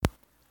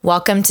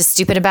Welcome to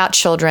Stupid About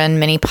Children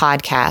mini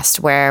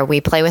podcast, where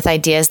we play with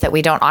ideas that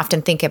we don't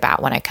often think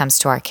about when it comes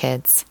to our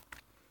kids.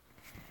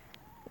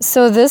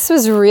 So this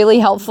was really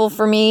helpful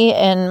for me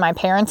in my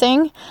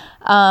parenting,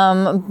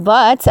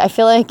 but I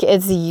feel like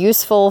it's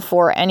useful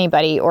for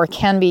anybody or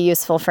can be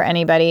useful for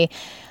anybody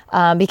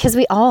because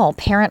we all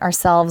parent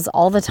ourselves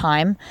all the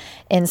time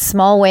in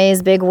small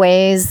ways, big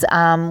ways,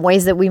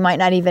 ways that we might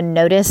not even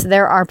notice.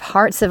 There are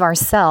parts of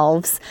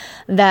ourselves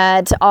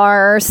that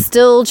are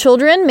still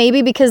children,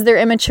 maybe because they're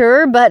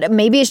immature, but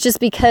maybe it's just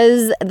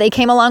because they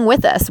came along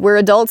with us. We're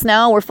adults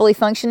now, we're fully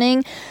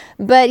functioning.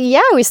 But yeah,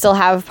 we still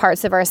have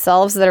parts of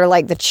ourselves that are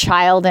like the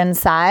child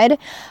inside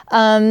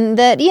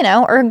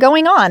that, are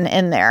going on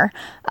in there.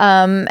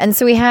 And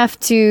so we have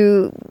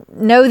to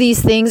know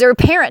these things or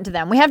parent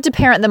them. We have to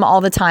parent them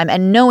all the time.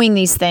 And knowing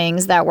these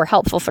things that were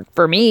helpful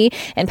for me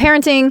and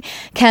parenting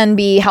can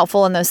be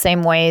helpful in those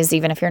same ways,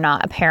 even if you're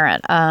not a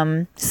parent.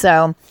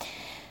 So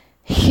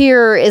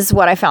here is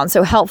what I found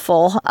so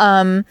helpful.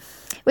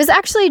 It was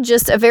actually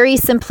just a very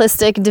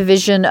simplistic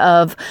division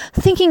of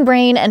thinking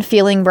brain and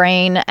feeling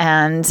brain.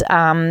 And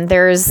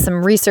there's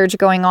some research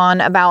going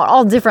on about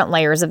all different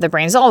layers of the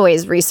brain. There's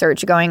always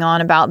research going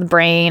on about the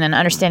brain and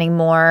understanding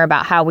more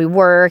about how we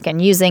work and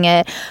using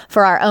it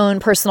for our own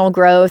personal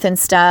growth and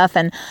stuff.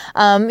 And,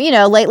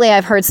 lately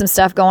I've heard some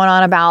stuff going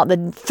on about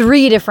the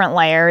 3 different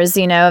layers,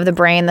 of the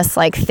brain, this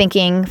like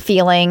thinking,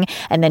 feeling,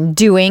 and then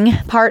doing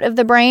part of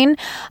the brain,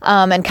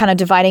 and kind of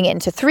dividing it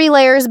into 3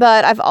 layers.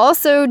 But I've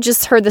also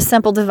just heard the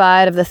simple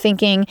divide of the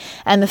thinking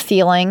and the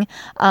feeling,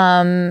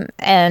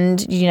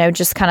 and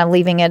just kind of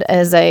leaving it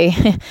as a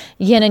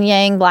yin and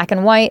yang, black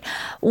and white,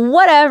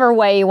 whatever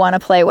way you want to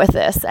play with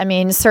this. I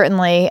mean,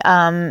 certainly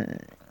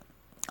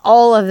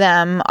all of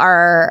them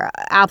are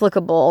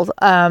applicable.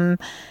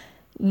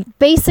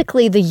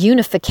 Basically, the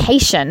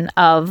unification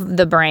of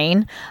the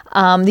brain,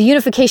 the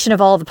unification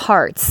of all the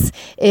parts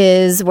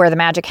is where the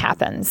magic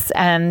happens.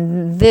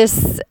 And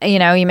this, you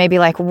may be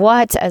like,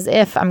 what? As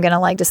if I'm going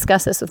to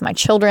discuss this with my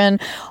children,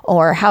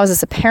 or how is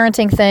this a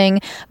parenting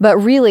thing? But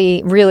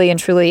really, really and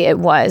truly it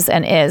was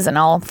and is, and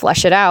I'll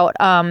flesh it out.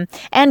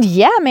 And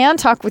yeah, man,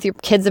 talk with your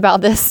kids about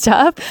this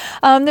stuff.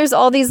 There's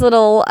all these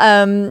little,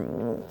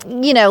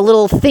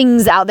 little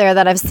things out there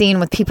that I've seen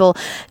with people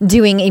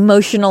doing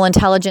emotional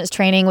intelligence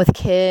training with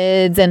kids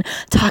and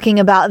talking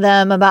about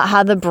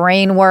how the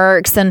brain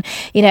works, and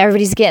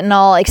everybody's getting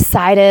all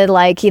excited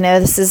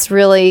this is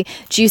really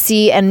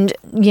juicy and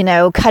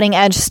cutting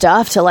edge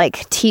stuff to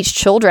teach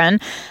children,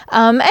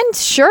 and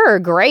sure,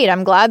 great,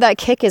 I'm glad that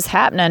kick is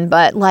happening,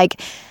 but of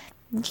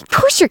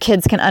course your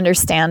kids can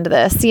understand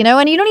this,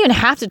 and you don't even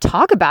have to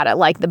talk about it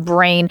like the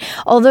brain,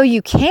 although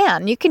you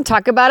can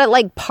talk about it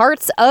like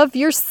parts of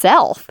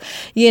yourself,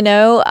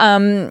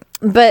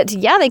 but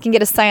yeah, they can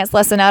get a science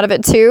lesson out of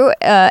it too,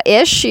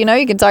 ish. You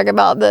can talk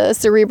about the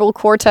cerebral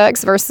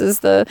cortex versus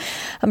the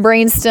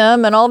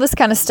brainstem and all this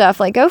kind of stuff.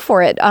 Go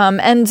for it.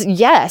 And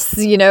yes,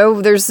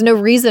 there's no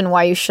reason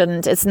why you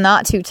shouldn't. It's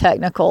not too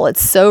technical.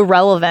 It's so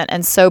relevant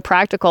and so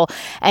practical.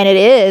 And it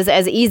is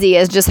as easy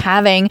as just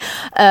having,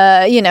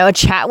 a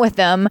chat with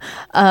them,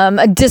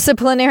 a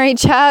disciplinary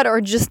chat or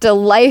just a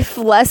life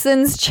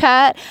lessons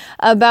chat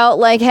about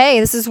hey,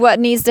 this is what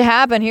needs to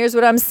happen. Here's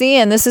what I'm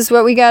seeing. This is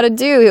what we got to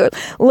do.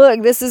 Look,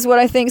 this is what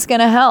I think is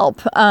going to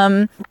help.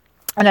 And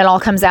it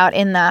all comes out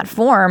in that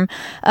form.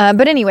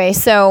 But anyway,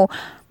 so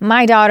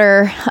my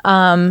daughter,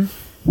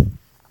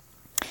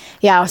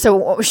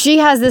 so she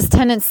has this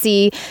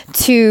tendency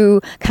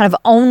to kind of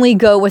only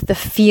go with the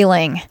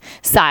feeling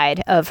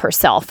side of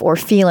herself, or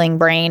feeling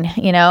brain,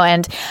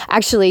 and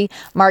actually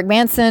Mark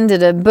Manson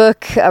did a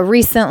book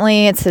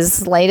recently. It's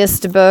his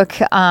latest book,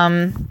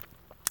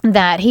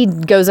 that he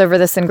goes over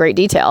this in great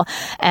detail,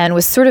 and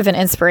was sort of an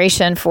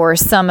inspiration for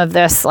some of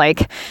this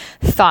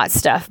thought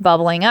stuff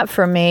bubbling up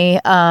for me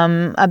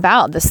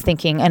about this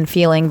thinking and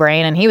feeling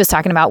brain. And he was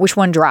talking about which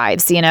one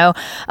drives, the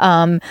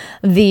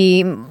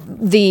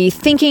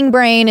thinking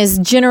brain is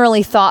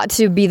generally thought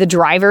to be the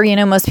driver.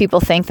 Most people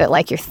think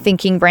that your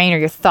thinking brain or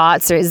your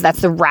thoughts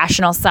that's the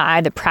rational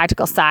side, the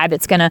practical side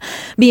that's going to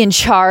be in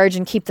charge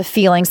and keep the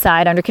feeling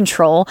side under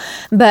control.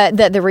 But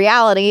that the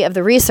reality of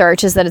the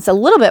research is that it's a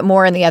little bit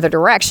more in the other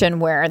direction,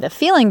 where the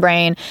feeling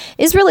brain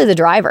is really the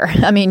driver.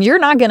 I mean, you're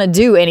not going to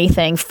do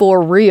anything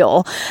for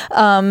real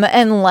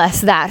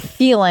unless that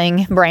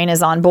feeling brain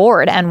is on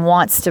board and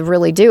wants to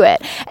really do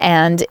it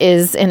and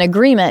is in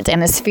agreement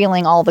and is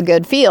feeling all the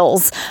good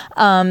feels,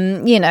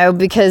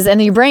 because,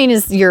 and your brain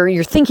is,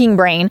 your thinking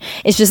brain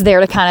is just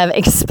there to kind of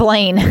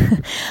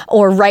explain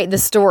or write the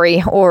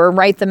story or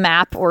write the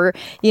map or,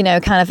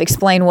 kind of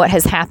explain what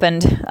has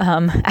happened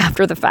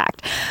after the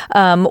fact,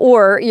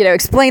 or,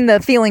 explain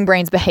the feeling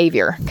brain's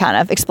behavior, kind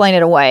of explain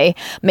it away,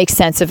 make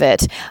sense of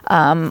it,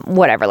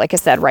 whatever, like I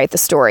said, write the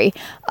story.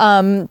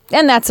 And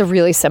that's a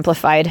really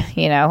simplified,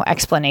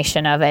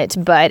 explanation of it,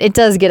 but it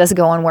does get us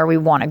going where we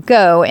want to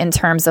go in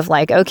terms of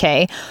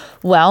okay,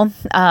 well,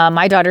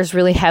 my daughter's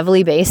really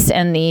heavily based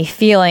in the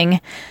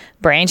feeling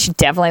brain. She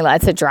definitely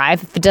lets it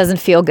drive. If it doesn't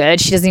feel good,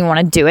 she doesn't even want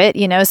to do it,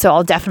 so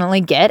I'll definitely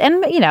get,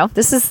 and,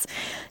 this is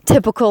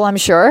typical, I'm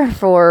sure,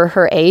 for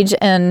her age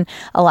in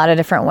a lot of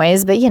different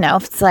ways. But,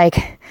 if it's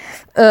like,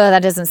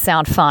 that doesn't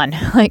sound fun.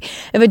 Like,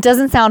 if it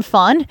doesn't sound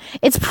fun,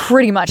 it's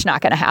pretty much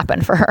not going to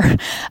happen for her,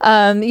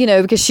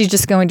 because she's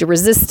just going to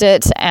resist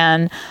it.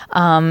 And,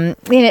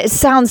 it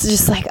sounds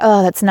just like,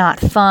 oh, that's not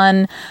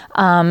fun.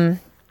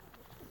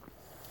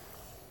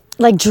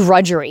 Like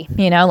drudgery,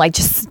 like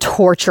just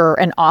torture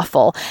and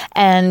awful.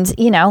 And,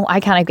 I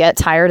kind of get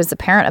tired as a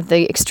parent of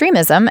the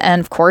extremism. And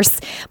of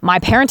course, my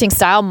parenting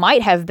style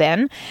might have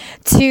been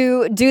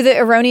to do the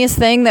erroneous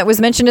thing that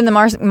was mentioned in the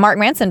Mark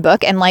Manson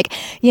book and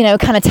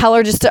kind of tell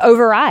her just to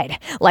override,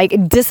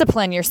 like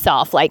discipline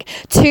yourself. Like,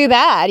 too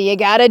bad you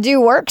got to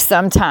do work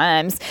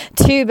sometimes.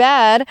 Too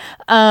bad,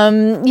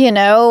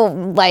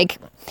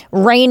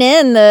 rein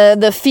in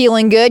the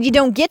feeling good. You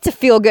don't get to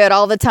feel good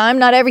all the time.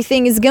 Not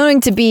everything is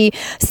going to be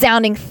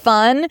sounding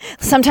fun.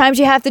 Sometimes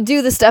you have to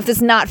do the stuff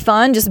that's not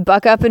fun. Just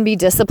buck up and be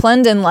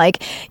disciplined and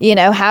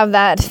have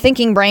that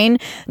thinking brain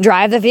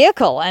drive the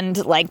vehicle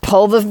and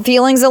pull the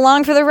feelings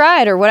along for the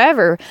ride or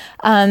whatever.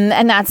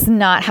 And that's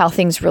not how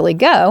things really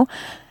go.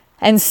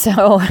 And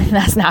so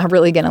that's not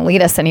really going to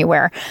lead us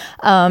anywhere.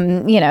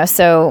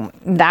 So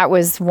that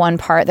was one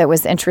part that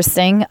was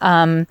interesting.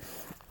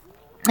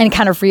 And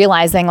kind of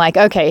realizing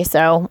okay,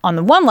 so on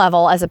the one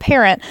level as a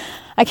parent,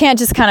 I can't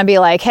just kind of be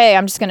like, hey,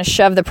 I'm just going to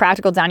shove the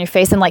practical down your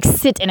face and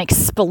sit and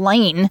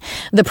explain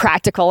the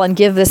practical and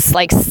give this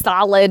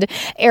solid,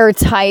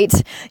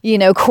 airtight,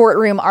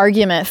 courtroom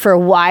argument for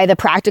why the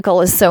practical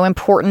is so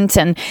important.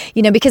 And,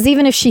 because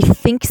even if she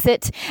thinks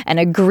it and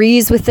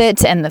agrees with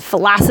it and the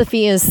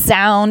philosophy is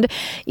sound,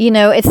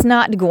 it's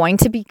not going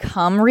to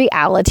become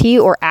reality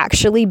or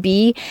actually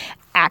be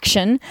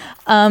action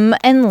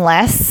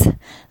unless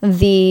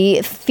the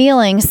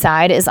feeling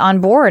side is on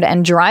board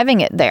and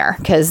driving it there,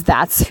 because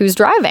that's who's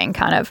driving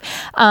kind of,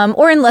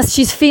 or unless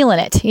she's feeling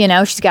it,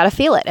 she's got to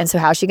feel it. And so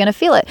how's she going to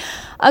feel it?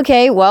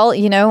 Okay, well,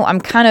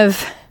 I'm kind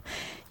of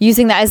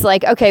using that as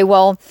okay,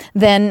 well,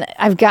 then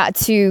I've got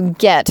to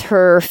get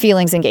her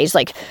feelings engaged,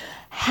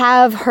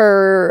 have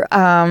her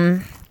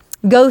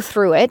go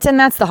through it. And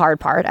that's the hard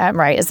part,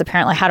 right? As a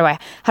parent, how do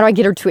I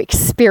get her to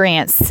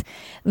experience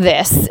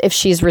this if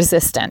she's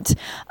resistant?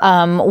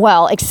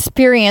 Well,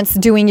 experience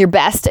doing your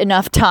best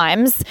enough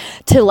times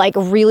to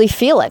really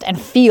feel it and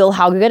feel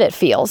how good it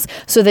feels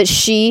so that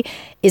she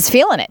is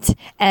feeling it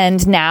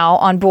and now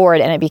on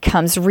board and it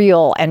becomes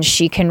real and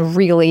she can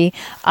really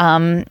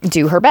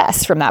do her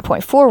best from that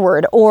point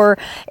forward. Or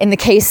in the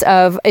case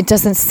of it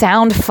doesn't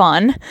sound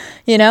fun,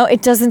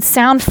 it doesn't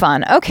sound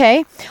fun.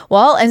 Okay,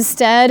 well,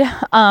 instead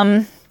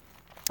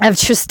of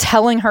just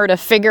telling her to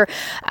figure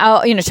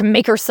out, to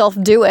make herself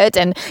do it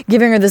and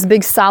giving her this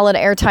big, solid,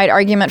 airtight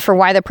argument for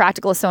why the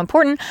practical is so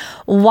important,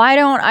 why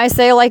don't I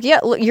say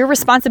your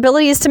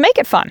responsibility is to make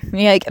it fun.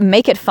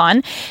 Make it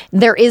fun.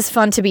 There is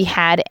fun to be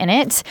had in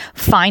it.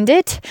 Find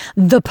it.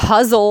 The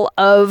puzzle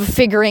of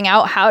figuring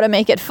out how to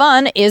make it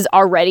fun is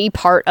already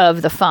part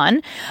of the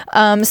fun,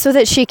 so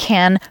that she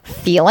can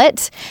feel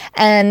it.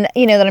 And,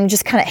 that I'm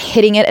just kind of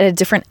hitting it at a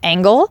different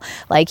angle.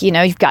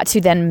 You've got to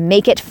then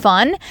make it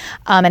fun.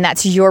 And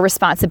that's your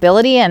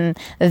responsibility, and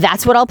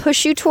that's what I'll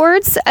push you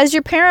towards as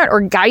your parent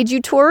or guide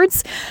you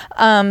towards,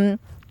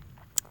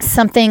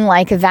 something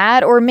like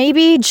that. Or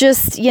maybe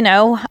just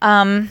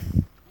I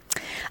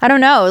don't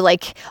know,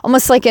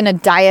 almost like in a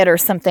diet or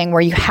something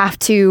where you have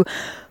to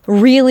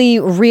really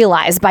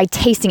realize by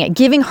tasting it,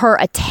 giving her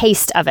a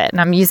taste of it. And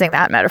I'm using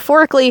that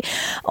metaphorically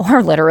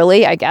or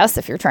literally, I guess,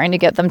 if you're trying to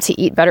get them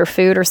to eat better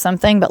food or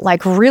something, but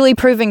really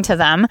proving to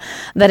them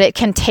that it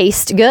can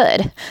taste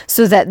good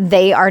so that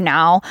they are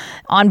now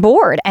on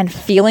board and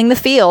feeling the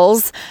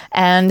feels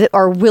and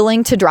are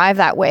willing to drive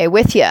that way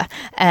with you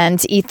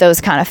and eat those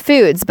kind of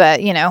foods.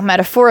 But,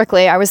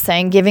 metaphorically, I was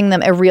saying giving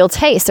them a real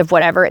taste of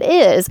whatever it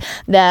is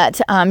that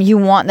you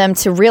want them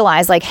to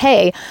realize,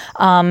 hey,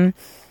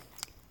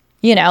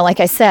 like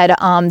I said,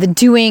 the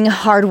doing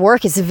hard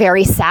work is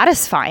very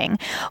satisfying,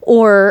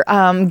 or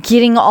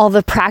getting all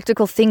the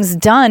practical things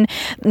done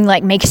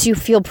makes you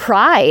feel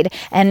pride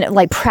and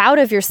proud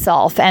of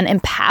yourself and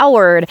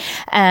empowered.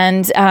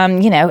 And,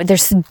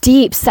 there's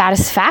deep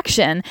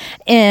satisfaction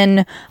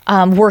in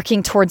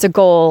working towards a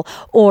goal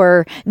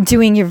or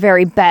doing your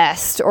very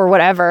best or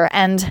whatever.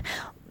 And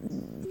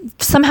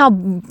somehow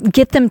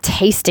get them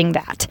tasting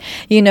that,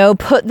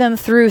 put them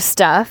through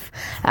stuff.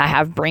 I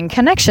have Bring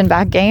Connection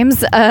back games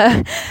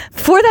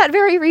for that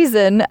very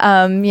reason.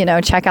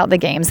 Check out the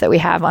games that we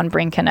have on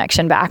Bring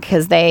Connection back,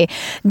 because they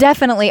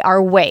definitely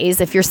are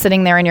ways, if you're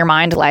sitting there in your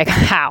mind,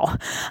 how,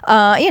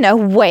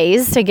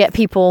 ways to get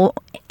people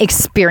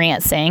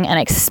experiencing and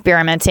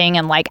experimenting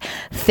and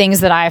things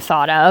that I've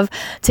thought of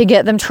to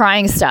get them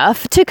trying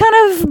stuff, to kind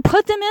of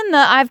put them in the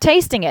I'm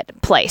tasting it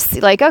place.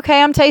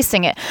 Okay, I'm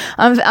tasting it.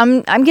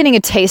 I'm getting a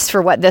taste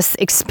for what this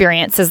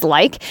experience is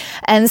like.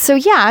 And so,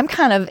 I'm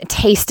kind of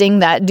tasting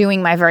that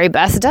doing my very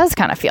best does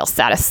kind of feel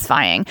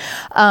satisfying,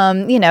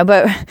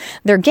 but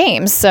they're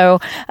games. So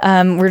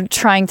we're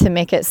trying to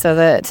make it so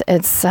that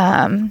it's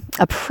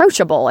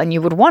approachable and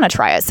you would want to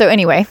try it. So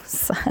anyway,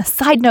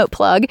 side note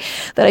plug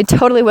that I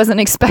totally wasn't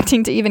wasn't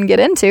expecting to even get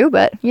into,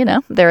 but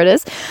there it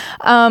is.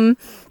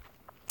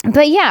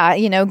 But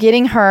yeah,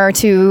 getting her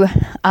to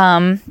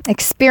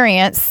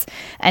experience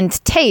and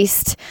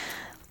taste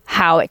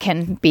how it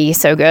can be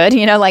so good,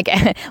 like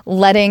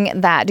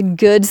letting that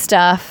good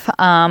stuff,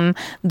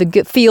 the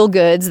good feel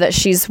goods that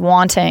she's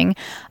wanting,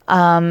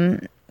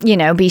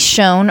 be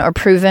shown or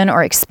proven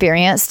or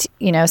experienced,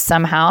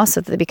 somehow,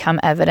 so that they become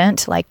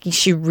evident. Like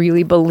she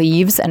really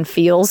believes and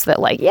feels that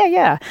like,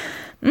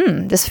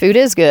 this food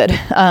is good.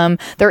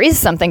 There is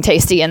something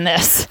tasty in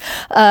this.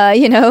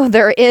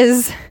 There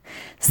is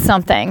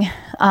something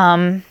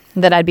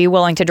that I'd be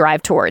willing to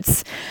drive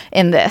towards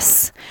in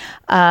this.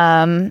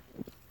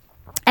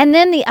 And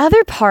then the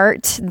other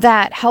part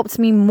that helped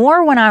me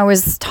more when I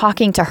was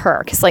talking to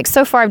her, because like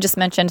so far I've just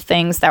mentioned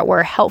things that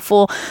were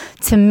helpful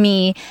to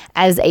me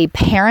as a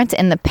parent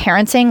in the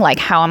parenting, like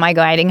how am I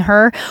guiding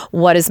her?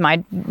 What is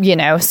my,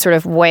 sort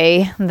of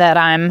way that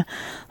I'm,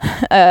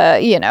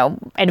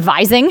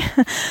 advising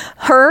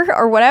her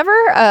or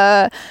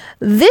whatever.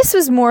 This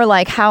was more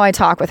like how I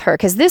talk with her,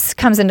 because this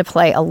comes into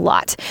play a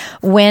lot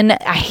when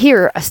I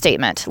hear a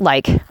statement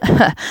like,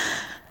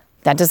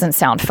 that doesn't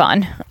sound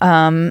fun.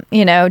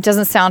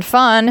 Doesn't sound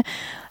fun.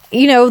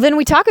 Then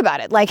we talk about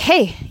it like,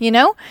 hey,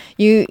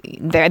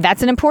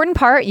 that's an important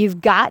part. You've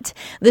got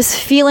this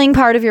feeling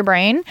part of your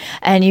brain,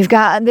 and you've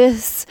got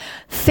this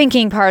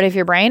thinking part of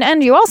your brain,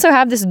 and you also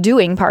have this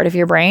doing part of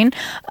your brain.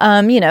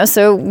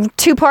 So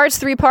 2 parts,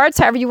 3 parts,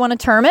 however you want to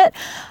term it.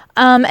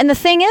 And the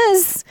thing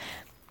is,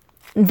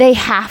 they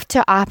have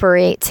to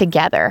operate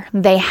together.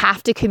 They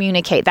have to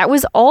communicate. That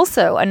was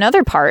also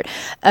another part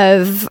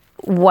of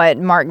what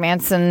Mark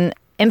Manson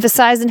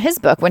emphasized in his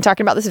book when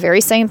talking about this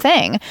very same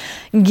thing,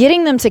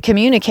 getting them to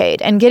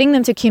communicate and getting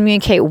them to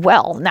communicate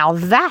well. Now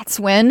that's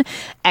when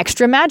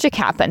extra magic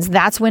happens.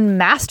 That's when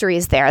mastery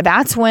is there.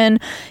 That's when,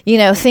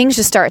 things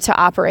just start to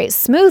operate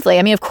smoothly.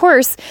 I mean, of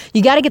course,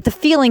 you got to get the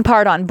feeling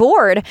part on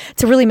board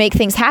to really make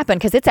things happen,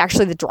 because it's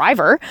actually the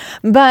driver.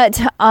 But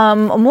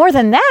more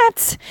than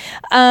that,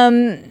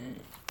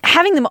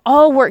 having them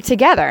all work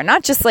together,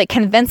 not just like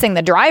convincing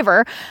the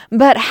driver,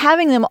 but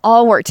having them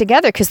all work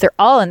together, because they're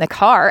all in the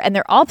car and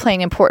they're all playing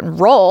an important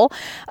role.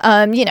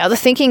 The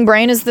thinking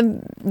brain is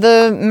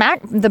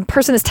the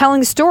person that's telling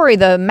the story,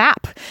 the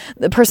map,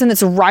 the person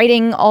that's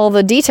writing all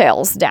the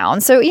details down.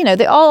 So,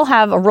 they all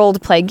have a role to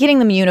play, getting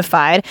them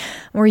unified.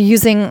 We're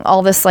using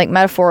all this like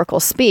metaphorical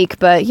speak,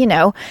 but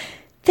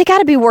they got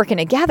to be working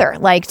together,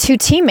 like 2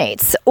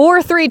 teammates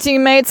or 3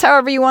 teammates,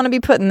 however you want to be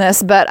putting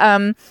this. But,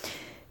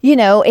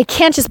 it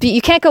can't just be,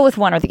 you can't go with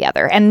one or the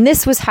other. And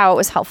this was how it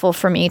was helpful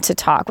for me to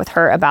talk with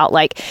her about,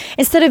 like,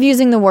 instead of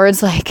using the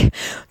words like,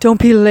 don't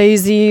be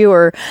lazy,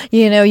 or,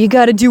 you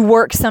got to do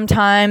work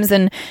sometimes,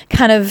 and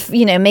kind of,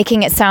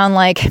 making it sound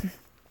like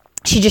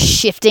she's just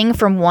shifting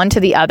from one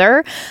to the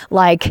other.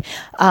 Like,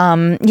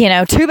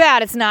 too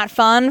bad it's not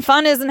fun.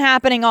 Fun isn't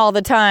happening all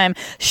the time.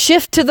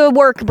 Shift to the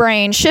work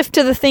brain, shift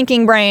to the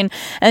thinking brain,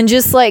 and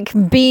just like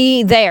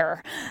be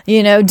there,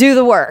 do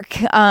the work.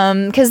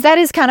 Cause that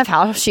is kind of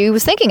how she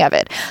was thinking of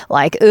it.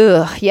 Like,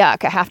 ugh,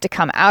 yuck, I have to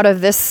come out of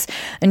this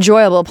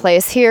enjoyable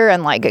place here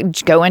and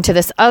like go into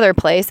this other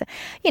place,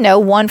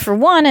 one for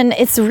one. And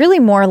it's really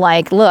more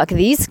like, look,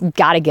 these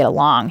got to get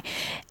along.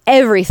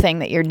 Everything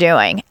that you're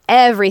doing,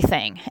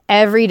 everything,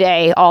 every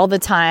day, all the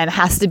time,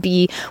 has to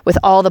be with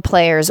all the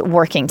players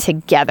working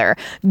together.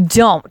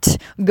 Don't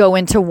go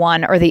into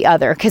one or the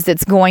other, because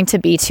it's going to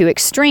be too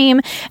extreme,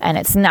 and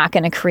it's not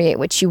going to create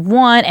what you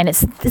want, and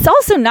it's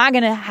also not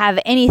going to have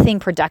anything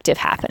productive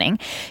happening.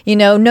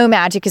 No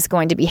magic is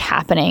going to be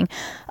happening.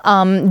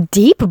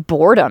 Deep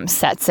boredom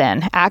sets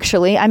in,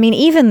 actually. I mean,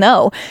 even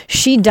though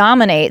she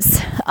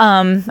dominates,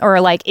 or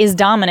like is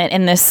dominant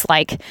in this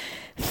like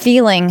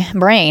feeling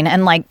brain,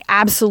 and like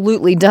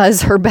absolutely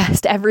does her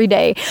best every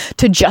day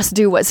to just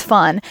do what's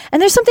fun. And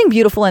there's something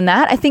beautiful in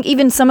that. I think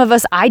even some of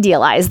us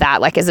idealize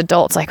that, like as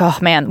adults, like, oh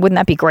man, wouldn't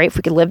that be great if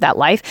we could live that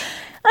life?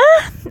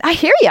 I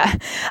hear you.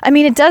 I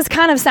mean, it does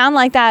kind of sound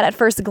like that at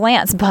first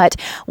glance, but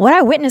what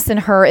I witnessed in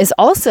her is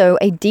also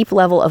a deep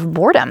level of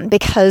boredom,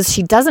 because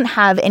she doesn't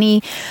have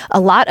a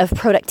lot of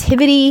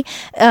productivity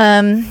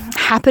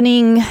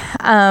happening.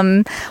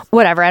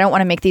 Whatever. I don't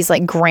want to make these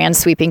like grand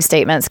sweeping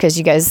statements, because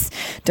you guys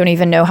don't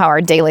even know how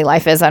our daily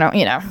life is.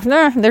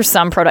 There's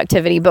some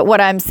productivity, but what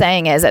I'm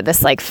saying is at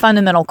this like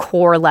fundamental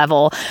core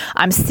level,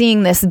 I'm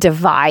seeing this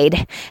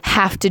divide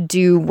have to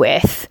do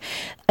with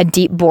a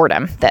deep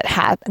boredom that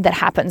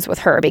happens with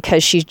her,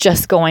 because she's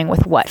just going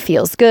with what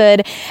feels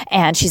good,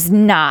 and she's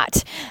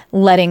not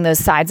letting those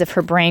sides of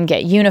her brain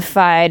get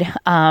unified.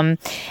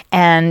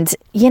 And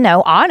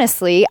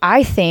honestly,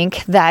 I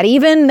think that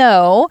even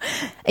though,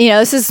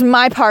 this is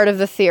my part of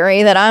the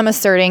theory that I'm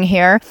asserting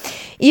here,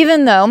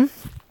 even though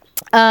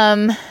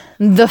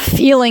the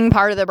feeling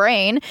part of the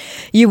brain,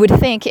 you would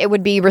think it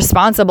would be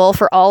responsible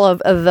for all of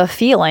the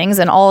feelings,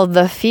 and all of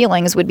the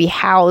feelings would be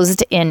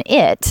housed in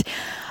it.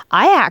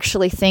 I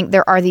actually think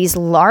there are these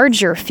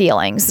larger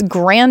feelings,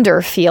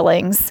 grander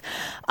feelings,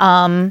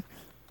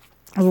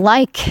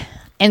 like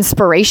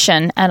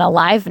inspiration and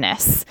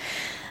aliveness,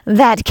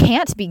 that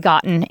can't be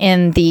gotten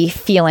in the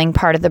feeling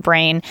part of the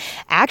brain.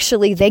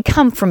 Actually, they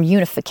come from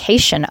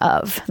unification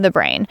of the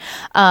brain,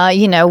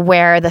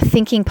 where the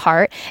thinking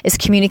part is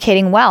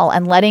communicating well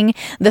and letting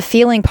the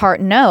feeling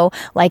part know,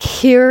 like,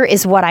 here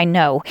is what I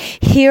know.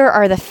 Here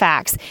are the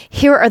facts.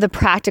 Here are the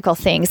practical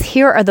things.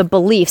 Here are the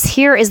beliefs.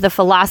 Here is the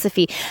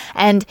philosophy.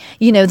 And,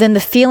 then the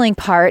feeling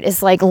part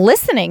is like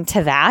listening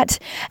to that.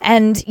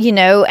 And,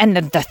 and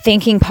the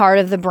thinking part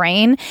of the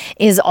brain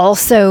is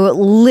also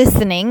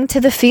listening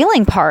to the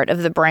feeling part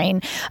of the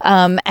brain.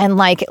 And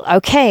like,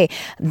 okay,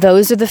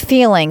 those are the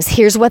feelings.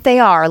 Here's what they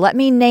are. Let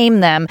me name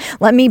them.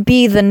 Let me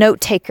be the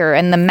note taker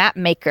and the map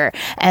maker.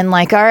 And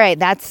like, all right,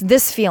 that's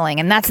this feeling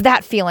and that's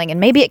that feeling. And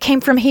maybe it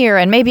came from here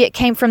and maybe it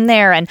came from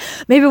there. And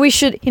maybe we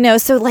should,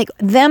 so like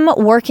them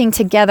working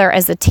together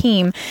as a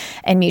team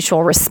and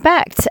mutual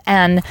respect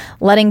and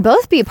letting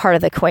both be part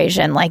of the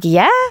equation. Like,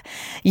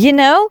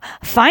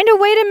 find a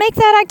way to make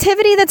that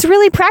activity that's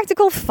really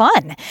practical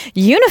fun.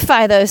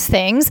 Unify those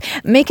things.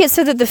 Make it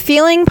so that the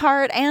feeling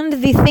part and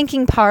the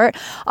thinking part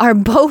are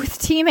both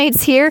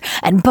teammates here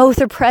and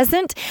both are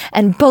present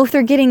and both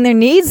are getting their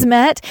needs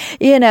met,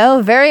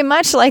 very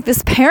much like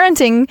this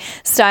parenting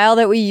style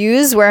that we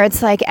use where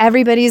it's like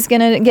everybody's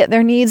going to get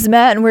their needs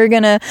met and we're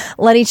going to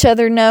let each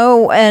other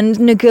know and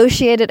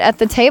negotiate it at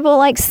the table.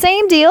 Like,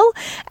 same deal.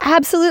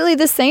 Absolutely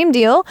the same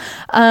deal.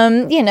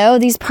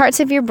 These parts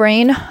of your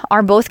brain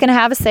are both going to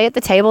have a say at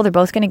the table. They're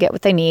both going to get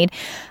what they need.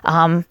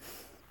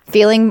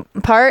 Feeling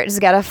part has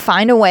got to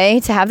find a way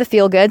to have the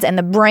feel goods, and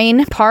the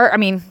brain part,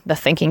 the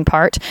thinking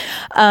part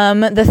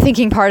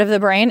of the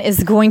brain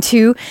is going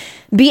to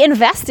be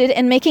invested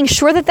in making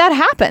sure that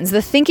happens.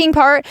 The thinking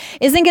part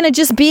isn't going to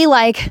just be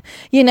like,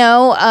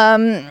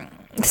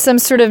 some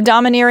sort of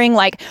domineering,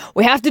 like,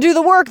 we have to do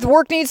the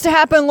work needs to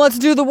happen, let's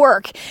do the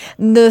work.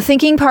 The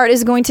thinking part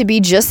is going to be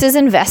just as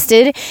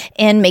invested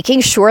in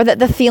making sure that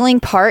the feeling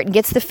part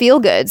gets the feel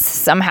goods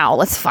somehow.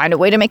 Let's find a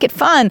way to make it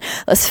fun.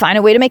 Let's find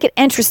a way to make it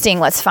interesting.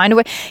 Let's find a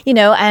way,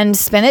 and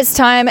spend its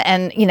time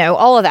and,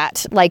 all of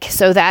that, like,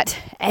 so that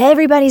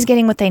everybody's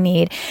getting what they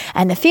need.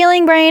 And the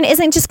feeling brain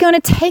isn't just going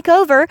to take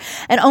over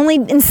and only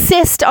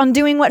insist on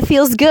doing what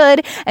feels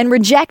good and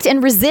reject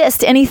and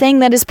resist anything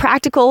that is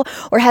practical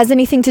or has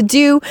anything to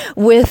do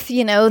with,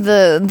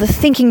 the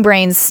thinking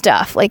brain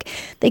stuff. Like,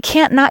 they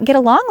can't not get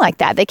along like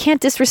that. They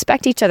can't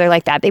disrespect each other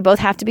like that. They both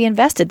have to be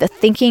invested. The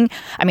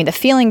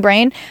feeling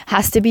brain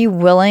has to be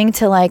willing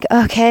to, like,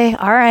 okay,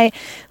 all right,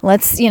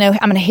 let's, I'm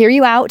going to hear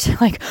you out.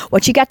 Like,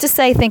 what you got to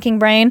say, thinking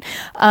brain.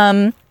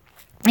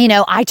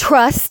 I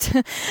trust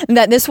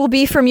that this will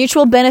be for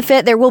mutual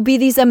benefit. There will be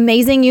these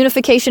amazing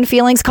unification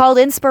feelings called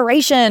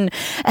inspiration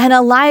and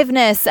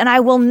aliveness, and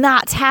I will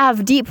not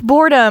have deep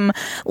boredom,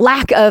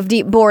 lack of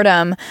deep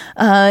boredom,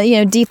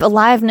 deep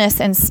aliveness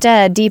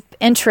instead, deep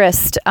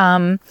interest.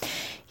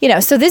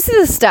 So this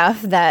is the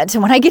stuff that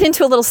when I get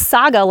into a little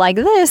saga like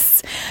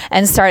this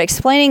and start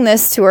explaining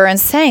this to her and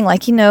saying,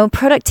 like,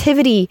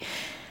 productivity,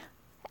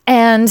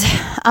 and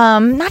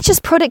not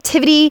just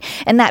productivity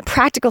in that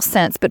practical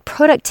sense, but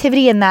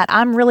productivity in that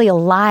I'm really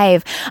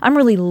alive. I'm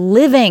really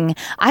living.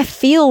 I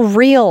feel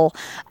real.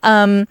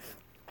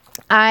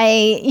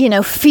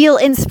 I, feel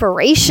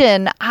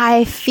inspiration.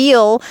 I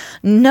feel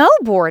no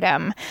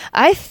boredom.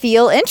 I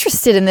feel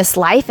interested in this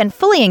life and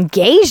fully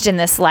engaged in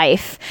this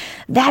life.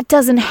 That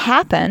doesn't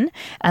happen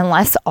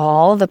unless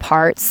all the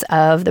parts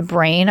of the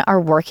brain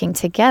are working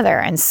together.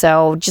 And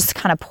so just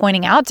kind of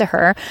pointing out to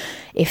her,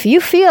 if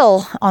you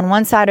feel on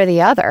one side or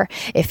the other,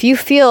 if you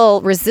feel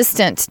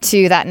resistant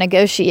to that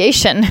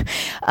negotiation,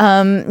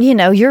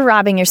 you're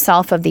robbing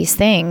yourself of these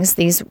things,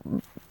 these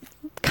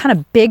kind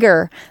of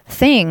bigger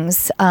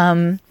things,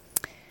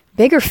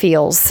 bigger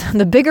feels,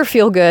 the bigger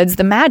feel goods,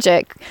 the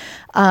magic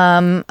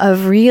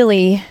of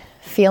really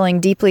feeling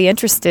deeply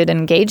interested and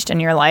engaged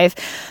in your life,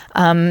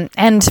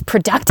 and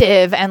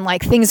productive, and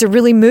like things are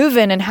really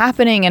moving and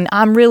happening, and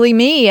I'm really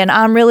me and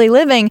I'm really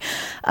living,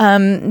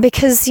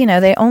 because,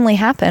 they only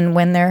happen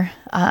when they're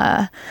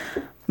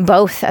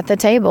both at the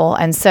table.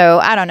 And so,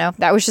 I don't know,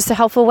 that was just a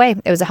helpful way.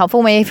 It was a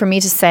helpful way for me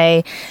to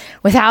say,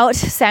 without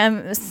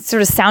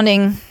sort of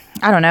sounding,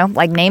 I don't know,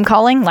 like name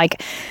calling,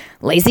 like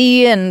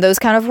lazy and those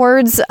kind of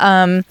words.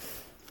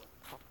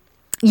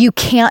 You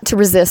can't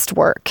resist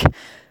work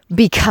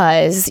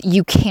because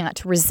you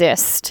can't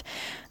resist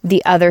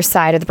the other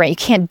side of the brain. You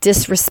can't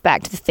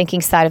disrespect the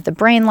thinking side of the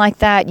brain like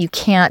that. You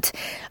can't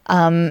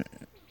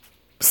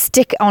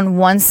stick on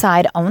one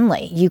side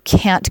only. You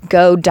can't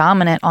go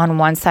dominant on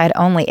one side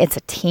only. It's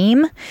a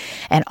team,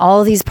 and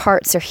all these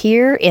parts are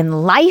here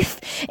in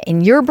life,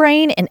 in your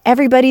brain, in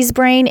everybody's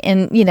brain,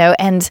 and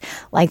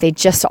like they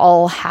just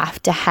all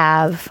have to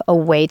have a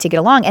way to get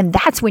along. And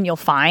that's when you'll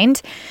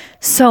find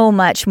so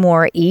much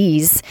more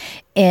ease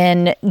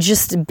in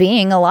just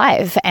being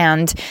alive,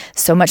 and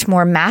so much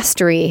more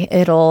mastery.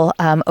 It'll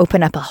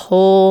open up a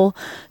whole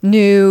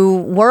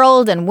new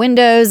world and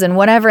windows and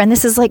whatever. And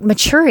this is like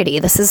maturity.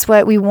 This is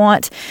what we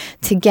want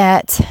to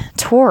get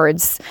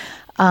towards.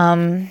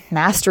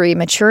 mastery,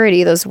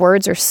 maturity, those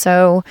words are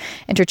so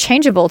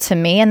interchangeable to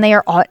me, and they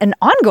are an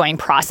ongoing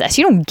process.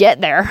 You don't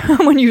get there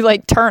when you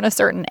like turn a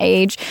certain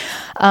age.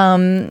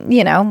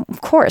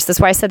 Of course, that's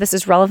why I said this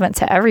is relevant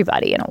to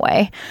everybody in a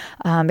way,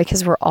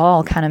 because we're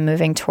all kind of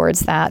moving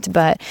towards that.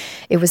 But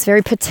it was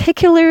very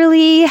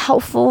particularly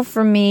helpful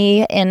for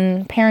me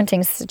in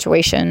parenting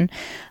situation,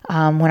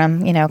 when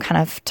I'm,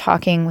 kind of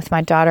talking with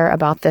my daughter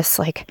about this,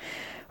 like,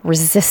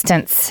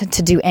 resistance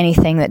to do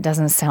anything that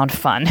doesn't sound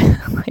fun.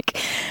 Like,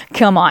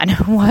 come on,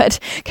 what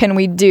can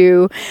we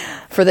do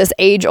for this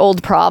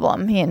age-old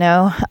problem,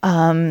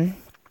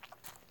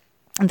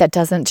 that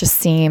doesn't just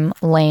seem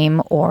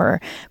lame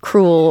or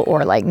cruel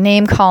or like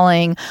name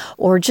calling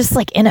or just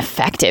like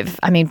ineffective.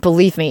 I mean,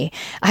 believe me,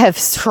 I have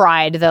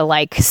tried the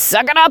like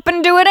suck it up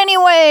and do it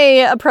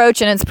anyway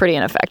approach, and it's pretty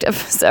ineffective.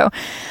 So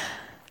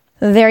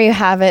there you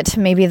have it.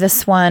 Maybe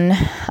this one,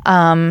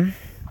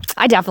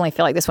 I definitely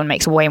feel like this one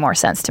makes way more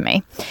sense to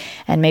me,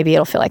 and maybe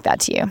it'll feel like that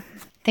to you.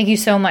 Thank you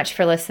so much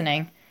for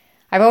listening.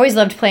 I've always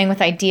loved playing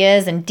with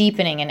ideas and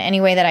deepening in any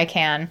way that I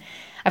can.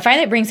 I find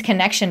it brings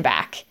connection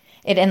back.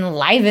 It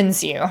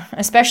enlivens you,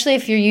 especially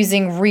if you're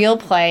using real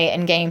play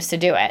and games to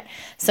do it.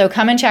 So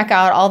come and check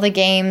out all the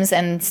games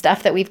and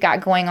stuff that we've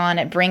got going on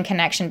at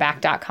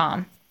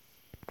bringconnectionback.com.